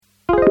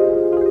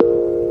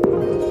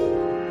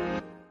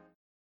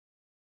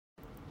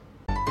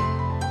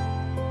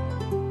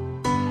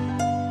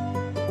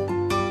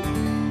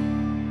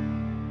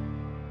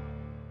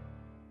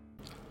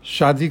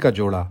शादी का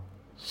जोड़ा,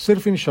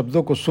 सिर्फ इन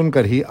शब्दों को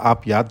सुनकर ही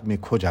आप याद में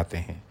खो जाते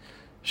हैं।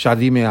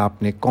 शादी में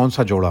आपने कौन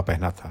सा जोड़ा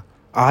पहना था?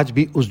 आज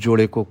भी उस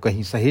जोड़े को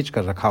कहीं सहेज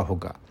कर रखा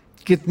होगा।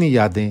 कितनी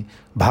यादें,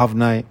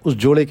 भावनाएं उस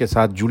जोड़े के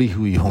साथ जुड़ी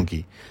हुई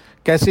होंगी।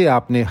 कैसे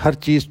आपने हर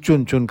चीज़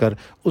चुन चुन कर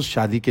उस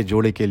शादी के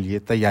जोड़े के लिए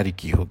तैयारी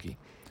की होगी।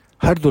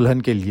 हर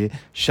दुल्हन के लिए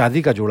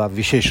शादी का जोड़ा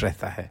विशेष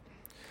रहता है।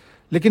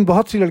 लेकिन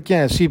बहुत सी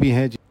लड़कियां ऐसी भी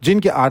हैं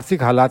जिनके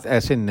आर्थिक हालात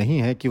ऐसे नहीं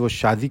हैं कि वो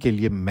शादी के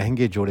लिए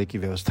महंगे जोड़े की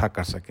व्यवस्था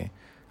कर सकें।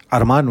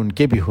 अरमान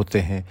उनके भी होते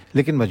हैं,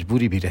 लेकिन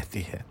मजबूरी भी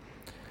रहती है।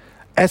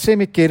 ऐसे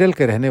में केरल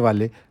के रहने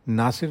वाले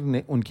नासिर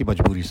ने उनकी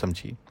मजबूरी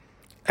समझी।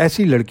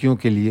 ऐसी लड़कियों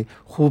के लिए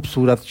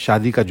खूबसूरत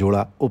शादी का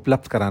जोड़ा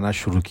उपलब्ध कराना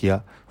शुरू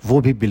किया,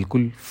 वो भी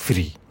बिल्कुल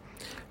फ्री।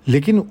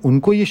 लेकिन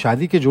उनको ये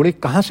शादी के जोड़े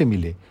कहाँ से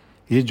मिले?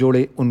 ये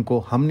जोड़े उनको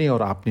हमने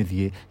और आपने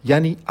दिए,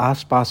 यानी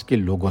आसपास के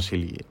लोगों से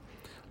लिए।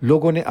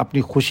 लोगों ने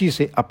अपनी खुशी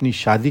से अपनी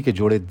शादी के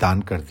जोड़े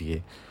दान कर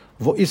दिए।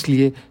 वो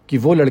इसलिए कि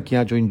वो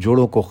लड़कियां जो इन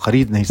जोड़ों को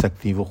खरीद नहीं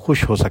सकती, वो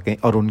खुश हो सकें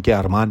और उनके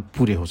अरमान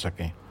पूरे हो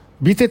सकें।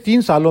 बीते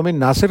 3 सालों में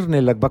नासिर ने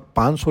लगभग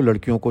 500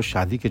 लड़कियों को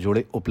शादी के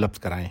जोड़े उपलब्ध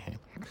कराए हैं।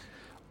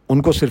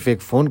 उनको सिर्फ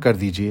एक फ़ोन कर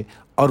दीजिए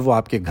और वो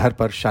आपके घर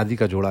पर शादी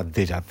का जोड़ा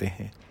दे जाते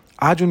हैं।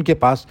 आज उनके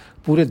पास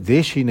पूरे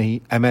देश ही नहीं,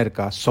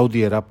 अमेरिका,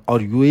 सऊदी अरब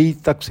और यूएई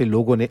तक से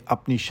लोगों ने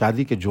अपनी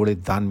शादी के जोड़े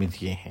दान में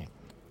दिए हैं।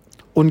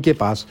 उनके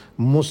पास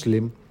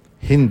मुस्लिम,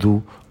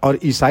 हिंदू और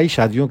ईसाई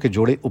शादियों के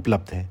जोड़े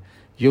उपलब्ध हैं।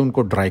 ये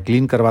उनको ड्राई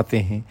क्लीन करवाते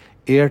हैं,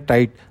 एयर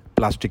टाइट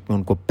प्लास्टिक में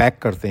उनको पैक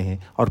करते हैं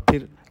और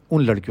फिर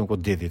उन लड़कियों को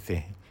दे देते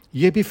हैं।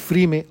 ये भी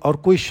फ्री में और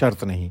कोई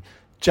शर्त नहीं,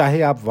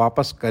 चाहे आप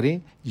वापस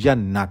करें या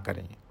ना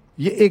करें।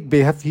 ये एक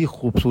बेहद ही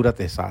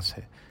खूबसूरत एहसास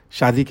है।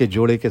 शादी के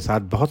जोड़े के साथ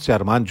बहुत से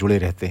अरमान जुड़े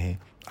रहते हैं।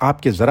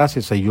 आपके ज़रा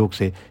से सहयोग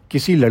से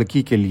किसी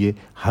लड़की के लिए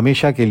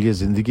हमेशा के लिए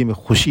ज़िंदगी में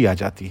खुशी आ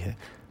जाती है।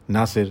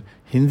 नासिर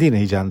हिंदी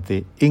नहीं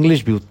जानते,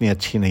 इंग्लिश भी उतनी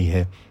अच्छी नहीं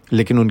है,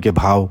 लेकिन उनके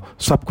भाव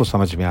सबको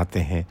समझ में आते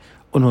हैं।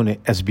 उन्होंने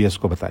एसबीएस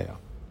को बताया,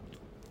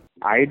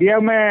 आइडिया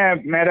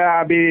में मेरा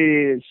अभी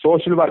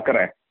सोशल वर्कर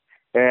है,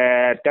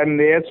 10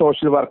 ईयर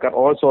सोशल वर्कर,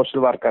 और सोशल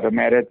वर्कर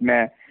मैरिज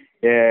में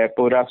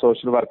पूरा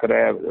सोशल वर्कर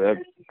है।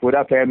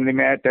 पूरा फैमिली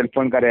में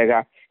टेलीफोन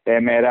करेगा,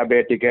 मेरा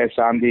बेटी के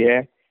शादी है,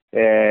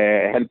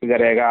 हेल्प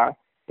करेगा,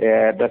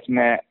 ड्रेस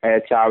में,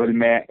 चावल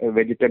में,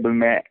 वेजिटेबल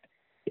में,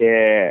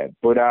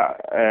 पूरा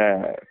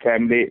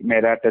फैमिली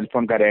मेरा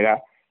टेलीफोन करेगा।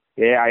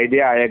 ये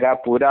आइडिया आएगा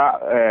पूरा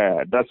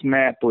ड्रेस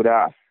में,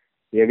 पूरा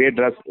ये भी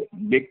ड्रेस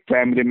बिग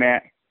फैमिली में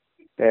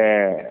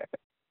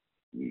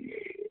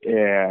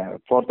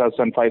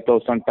 4,000,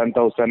 5,000,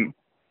 10,000,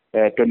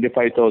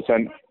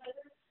 25,000,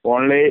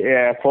 ओनली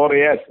 4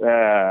 years।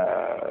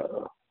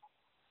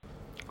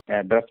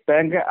 ड्रेस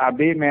बैंक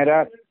अभी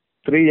मेरा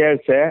 3 years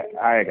से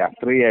आएगा,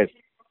 3 years।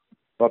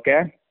 ओके,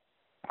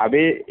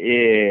 अभी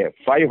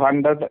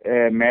 500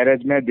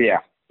 मैरिज में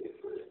दिया,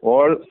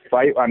 ऑल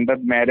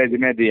 500 मैरिज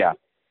में दिया,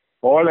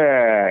 ऑल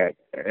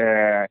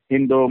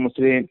हिंदू,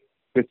 मुस्लिम,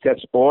 Christian,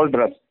 all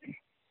dress,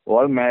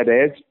 all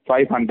marriage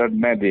 500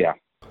 में दिया।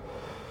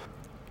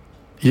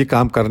 ये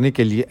काम करने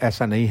के लिए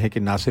ऐसा नहीं है कि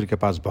नासिर के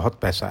पास बहुत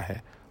पैसा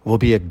है। वो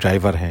भी एक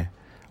ड्राइवर हैं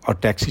और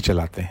टैक्सी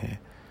चलाते हैं।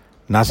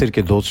 नासिर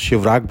के दोस्त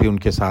शिवराग भी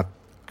उनके साथ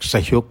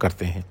सहयोग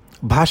करते हैं।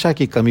 भाषा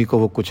की कमी को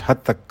वो कुछ हद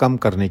तक कम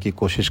करने की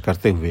कोशिश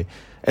करते हुए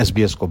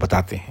एसबीएस को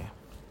बताते हैं,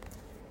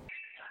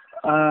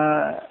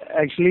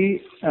 actually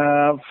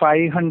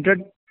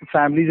 500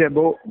 families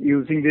above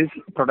using this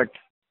product,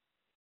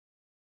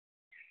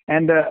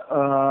 and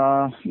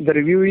the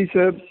review is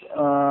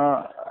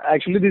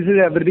actually this is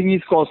everything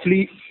is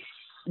costly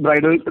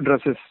bridal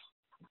dresses,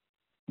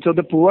 so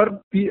the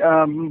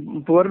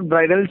poor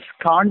bridals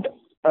can't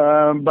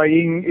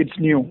buying it's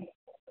new,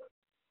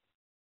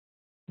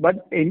 but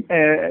in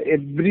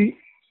every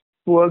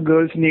poor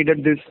girls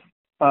needed this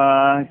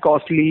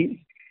costly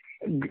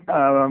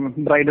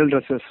bridal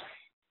dresses,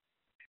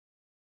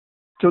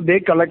 so they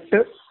collect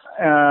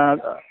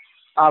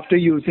after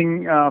using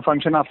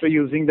function, after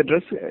using the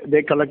dress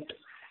they collect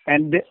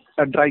and they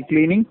dry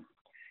cleaning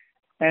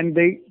and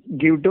they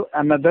give to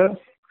another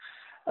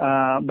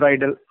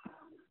bridal.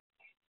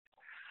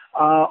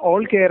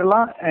 All Kerala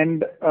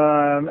and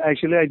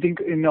actually I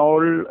think in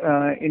all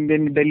in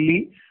Delhi,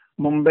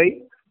 Mumbai,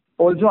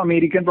 also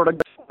American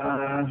products.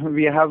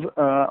 We have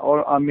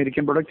all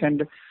American products, and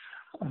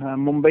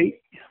Mumbai,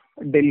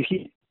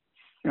 Delhi,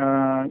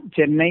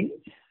 Chennai,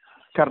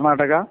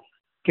 Karnataka,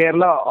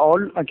 Kerala,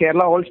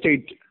 all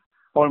state,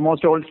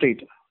 almost all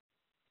state.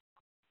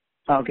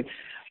 Okay,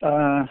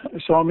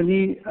 so many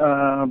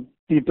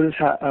people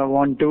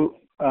want to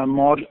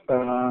more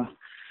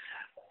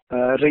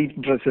rate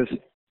dresses,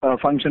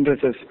 function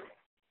dresses.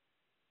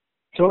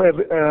 So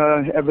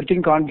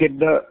everything can't get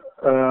the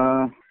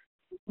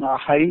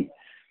high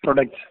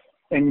products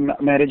in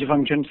marriage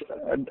functions,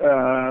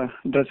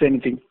 dress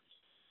anything.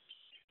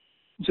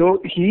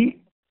 So he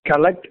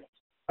collect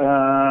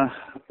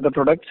the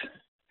products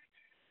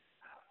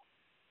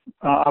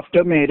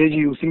after marriage,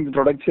 using the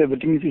products,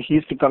 everything he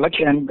is to collect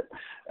and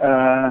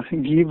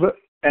give,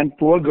 and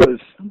poor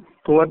girls,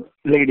 poor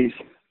ladies.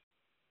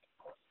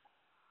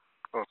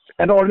 Okay.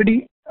 And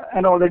already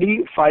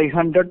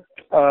 500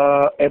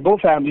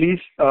 above families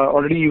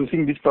already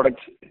using these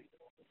products.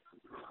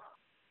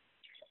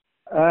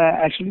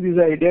 Actually, this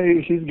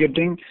idea he's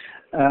getting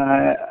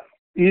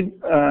his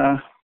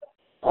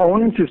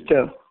own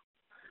sister.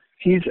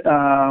 He's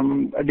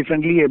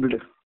differently abled.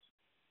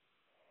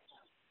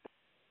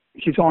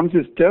 His own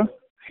sister,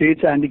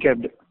 he's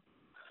handicapped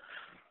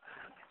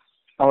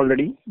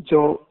already.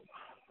 So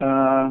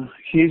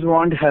he's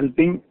want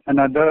helping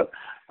another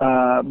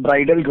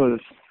bridal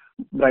girls,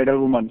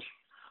 bridal women.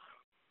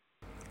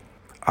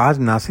 आज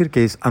नासिर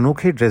के इस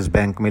अनोखे dress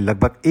bank में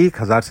लगभग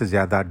 1000 से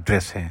ज़्यादा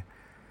dress हैं,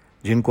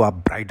 जिनको आप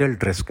ब्राइडल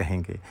ड्रेस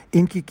कहेंगे।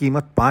 इनकी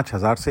कीमत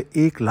 5000 से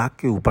 1 लाख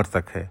के ऊपर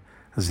तक है।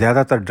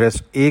 ज़्यादातर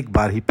ड्रेस एक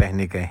बार ही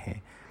पहने गए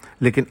हैं,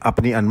 लेकिन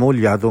अपनी अनमोल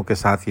यादों के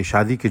साथ ये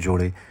शादी के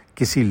जोड़े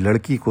किसी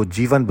लड़की को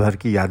जीवन भर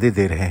की यादें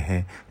दे रहे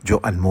हैं जो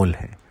अनमोल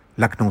है।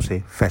 लखनऊ से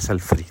फैसल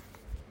फरीद।